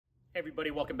Hey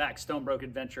everybody, welcome back. Stonebroke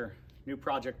Adventure, new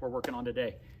project we're working on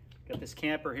today. Got this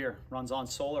camper here, runs on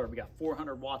solar. We got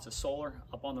 400 watts of solar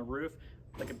up on the roof.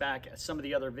 Looking back at some of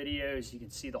the other videos, you can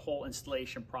see the whole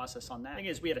installation process on that. The thing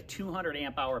is, we had a 200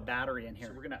 amp hour battery in here.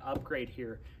 So we're gonna upgrade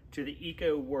here to the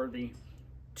eco-worthy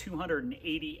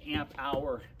 280 amp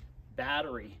hour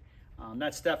battery.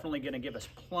 That's definitely gonna give us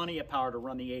plenty of power to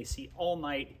run the AC all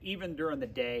night, even during the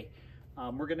day.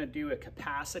 We're gonna do a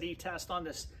capacity test on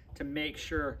this to make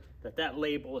sure that that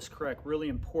label is correct. Really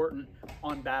important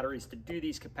on batteries to do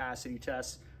these capacity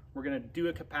tests. We're gonna do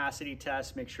a capacity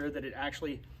test, make sure that it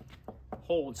actually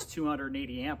holds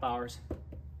 280 amp hours.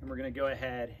 And we're gonna go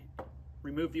ahead,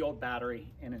 remove the old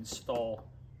battery and install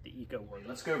the eco-worthy.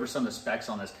 Let's go over some of the specs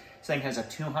on this. This thing has a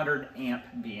 200 amp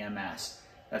BMS.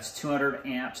 That's 200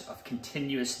 amps of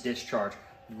continuous discharge.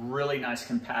 Really nice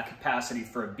capacity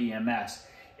for a BMS.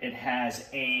 It has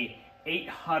a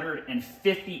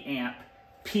 850 amp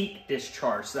peak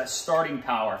discharge, so that's starting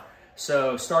power.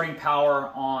 So starting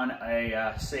power on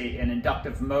a, say, an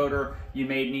inductive motor, you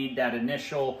may need that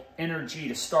initial energy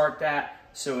to start that,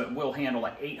 so it will handle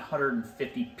an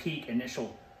 850 peak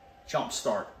initial jump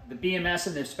start. The BMS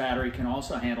in this battery can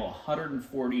also handle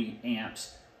 140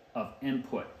 amps of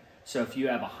input. So if you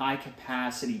have a high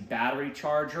capacity battery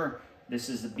charger, this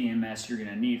is the BMS you're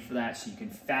gonna need for that, so you can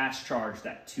fast charge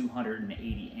that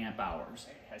 280 amp hours.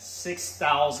 It has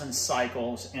 6,000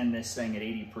 cycles in this thing at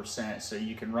 80%, so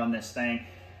you can run this thing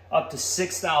up to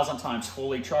 6,000 times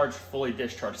fully charged, fully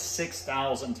discharged,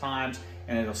 6,000 times,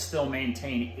 and it'll still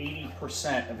maintain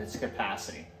 80% of its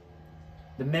capacity.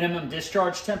 The minimum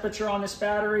discharge temperature on this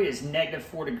battery is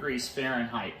 -4 degrees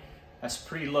Fahrenheit. That's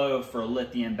pretty low for a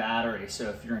lithium battery, so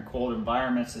if you're in cold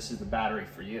environments, this is the battery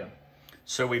for you.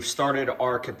 So we've started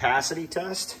our capacity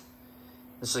test.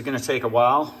 This is gonna take a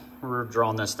while. We're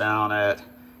drawing this down at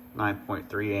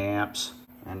 9.3 amps,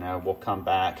 and we'll come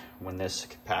back when this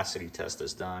capacity test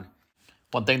is done.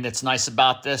 One thing that's nice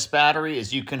about this battery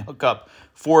is you can hook up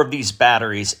 4 of these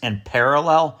batteries in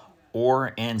parallel or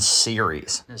in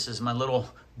series. This is my little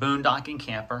boondocking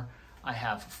camper. I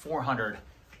have 400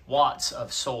 watts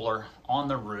of solar on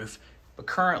the roof, but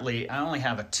currently I only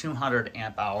have a 200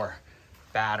 amp hour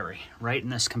battery right in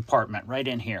this compartment, right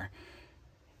in here.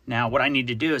 Now what I need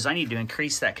to do is I need to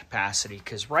increase that capacity,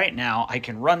 because right now I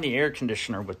can run the air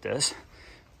conditioner with this. It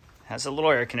has a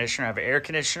little air conditioner. I have an air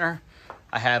conditioner,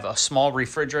 I have a small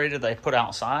refrigerator that I put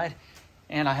outside,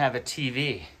 and I have a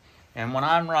TV. And when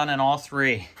I'm running all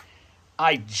 3,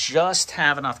 I just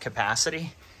have enough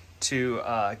capacity to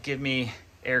give me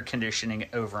air conditioning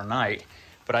overnight,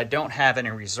 but I don't have any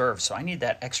reserve, so I need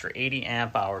that extra 80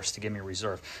 amp hours to give me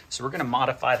reserve. So we're gonna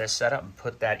modify this setup and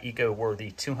put that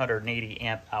eco-worthy 280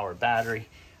 amp hour battery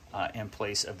in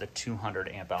place of the 200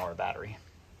 amp hour battery.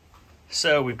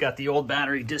 So we've got the old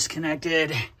battery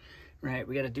disconnected, right?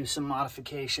 We gotta do some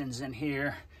modifications in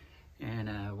here,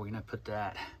 and we're gonna put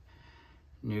that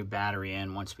new battery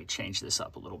in once we change this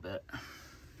up a little bit.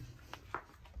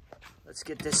 Let's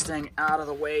get this thing out of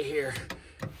the way here.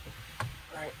 All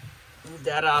right. Move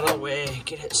that out of the way,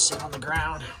 get it sit on the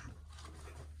ground.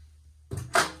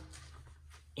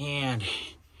 And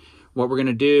what we're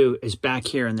gonna do is back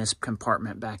here in this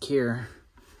compartment back here,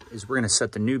 is we're gonna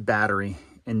set the new battery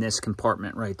in this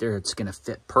compartment right there. It's gonna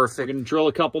fit perfect. We're gonna drill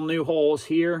a couple new holes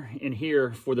here and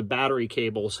here for the battery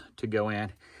cables to go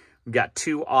in. We've got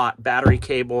 2-aught battery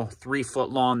cable, 3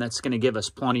 foot long. That's gonna give us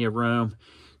plenty of room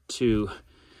to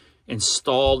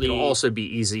install the, it'll also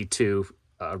be easy to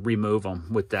remove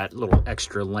them with that little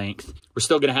extra length. We're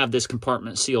still gonna have this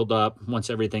compartment sealed up once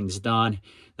everything's done.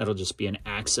 That'll just be an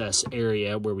access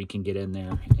area where we can get in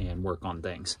there and work on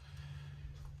things.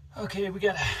 Okay, we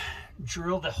gotta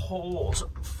drill the holes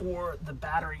for the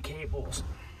battery cables.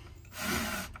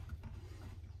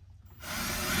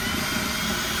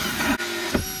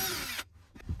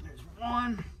 There's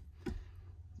one.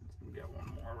 We got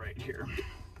one more right here.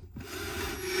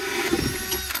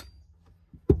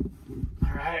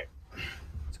 All right,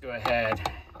 let's go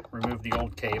ahead, remove the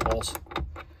old cables.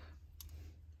 All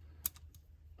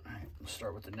right, we'll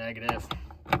start with the negative.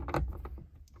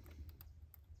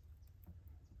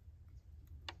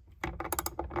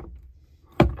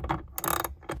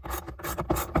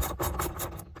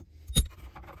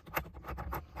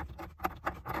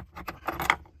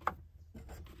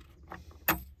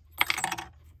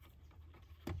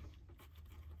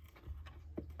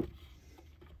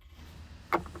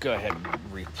 Go ahead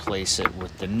and replace it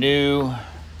with the new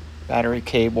battery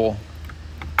cable.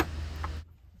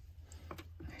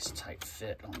 Nice tight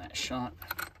fit on that shunt.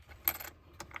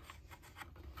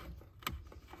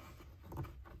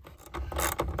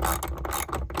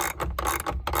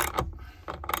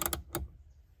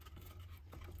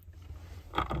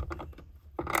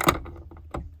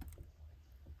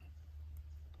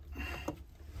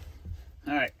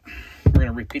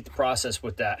 repeat the process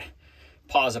with that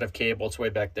positive cable. It's way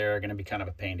back there. Going to be kind of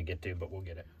a pain to get to, but we'll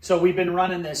get it. So we've been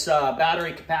running this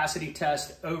battery capacity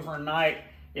test overnight.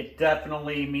 It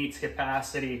definitely meets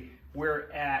capacity. We're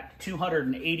at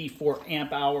 284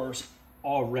 amp hours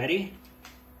already,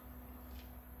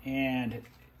 and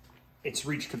it's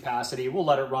reached capacity. We'll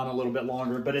let it run a little bit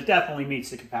longer, but it definitely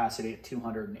meets the capacity at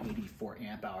 284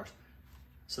 amp hours.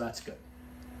 So that's good.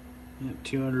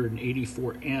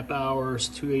 284 amp hours,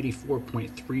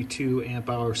 284.32 amp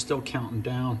hours, still counting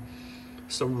down.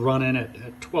 Still running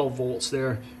at 12 volts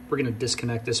there. We're gonna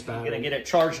disconnect this battery. We're gonna get it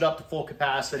charged up to full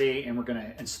capacity, and we're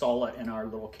gonna install it in our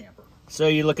little camper. So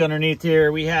you look underneath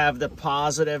here, we have the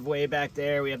positive way back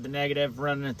there. We have the negative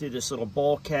running through this little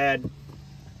bulkhead.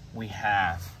 We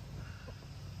have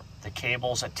the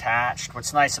cables attached.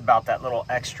 What's nice about that little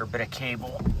extra bit of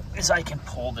cable is I can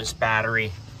pull this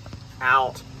battery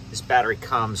out. This battery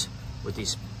comes with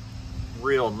these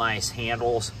real nice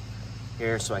handles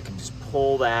here, so I can just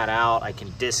pull that out. I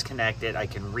can disconnect it, I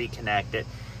can reconnect it,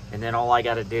 and then all I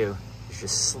gotta do is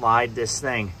just slide this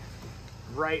thing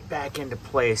right back into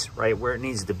place, right where it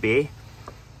needs to be.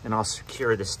 And I'll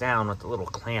secure this down with the little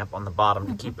clamp on the bottom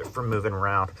to keep it from moving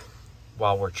around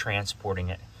while we're transporting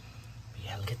it. But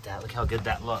yeah, look at that, look how good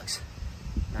that looks.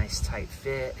 Nice tight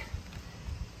fit.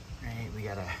 Right, we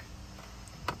got a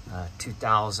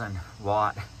 2000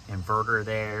 watt inverter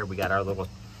there. We got our little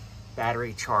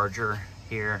battery charger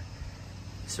here.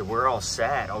 So we're all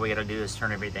set. All we gotta do is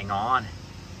turn everything on,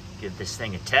 give this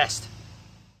thing a test.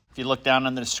 If you look down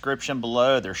in the description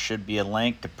below, there should be a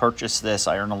link to purchase this.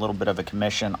 I earn a little bit of a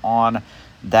commission on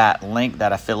that link,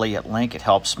 that affiliate link. It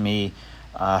helps me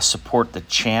support the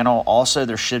channel. Also,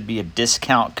 there should be a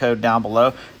discount code down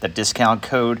below. The discount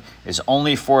code is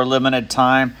only for a limited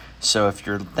time. So if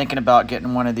you're thinking about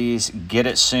getting one of these, get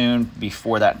it soon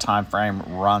before that time frame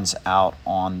runs out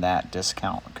on that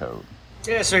discount code.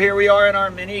 Yeah, so here we are in our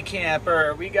mini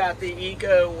camper. We got the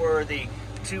eco-worthy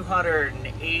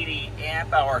 280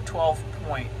 amp hour,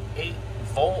 12.8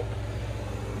 volt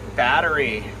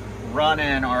battery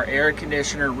running our air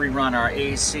conditioner. We run our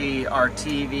AC, our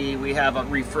TV. We have a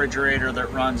refrigerator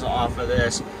that runs off of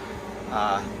this.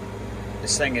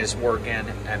 This thing is working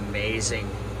amazing.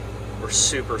 We're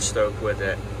super stoked with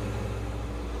it.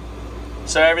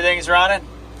 So everything's running.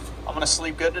 I'm gonna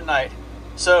sleep good tonight.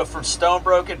 So from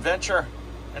Stonebroke Adventure,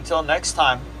 until next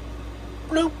time,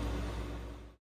 bloop.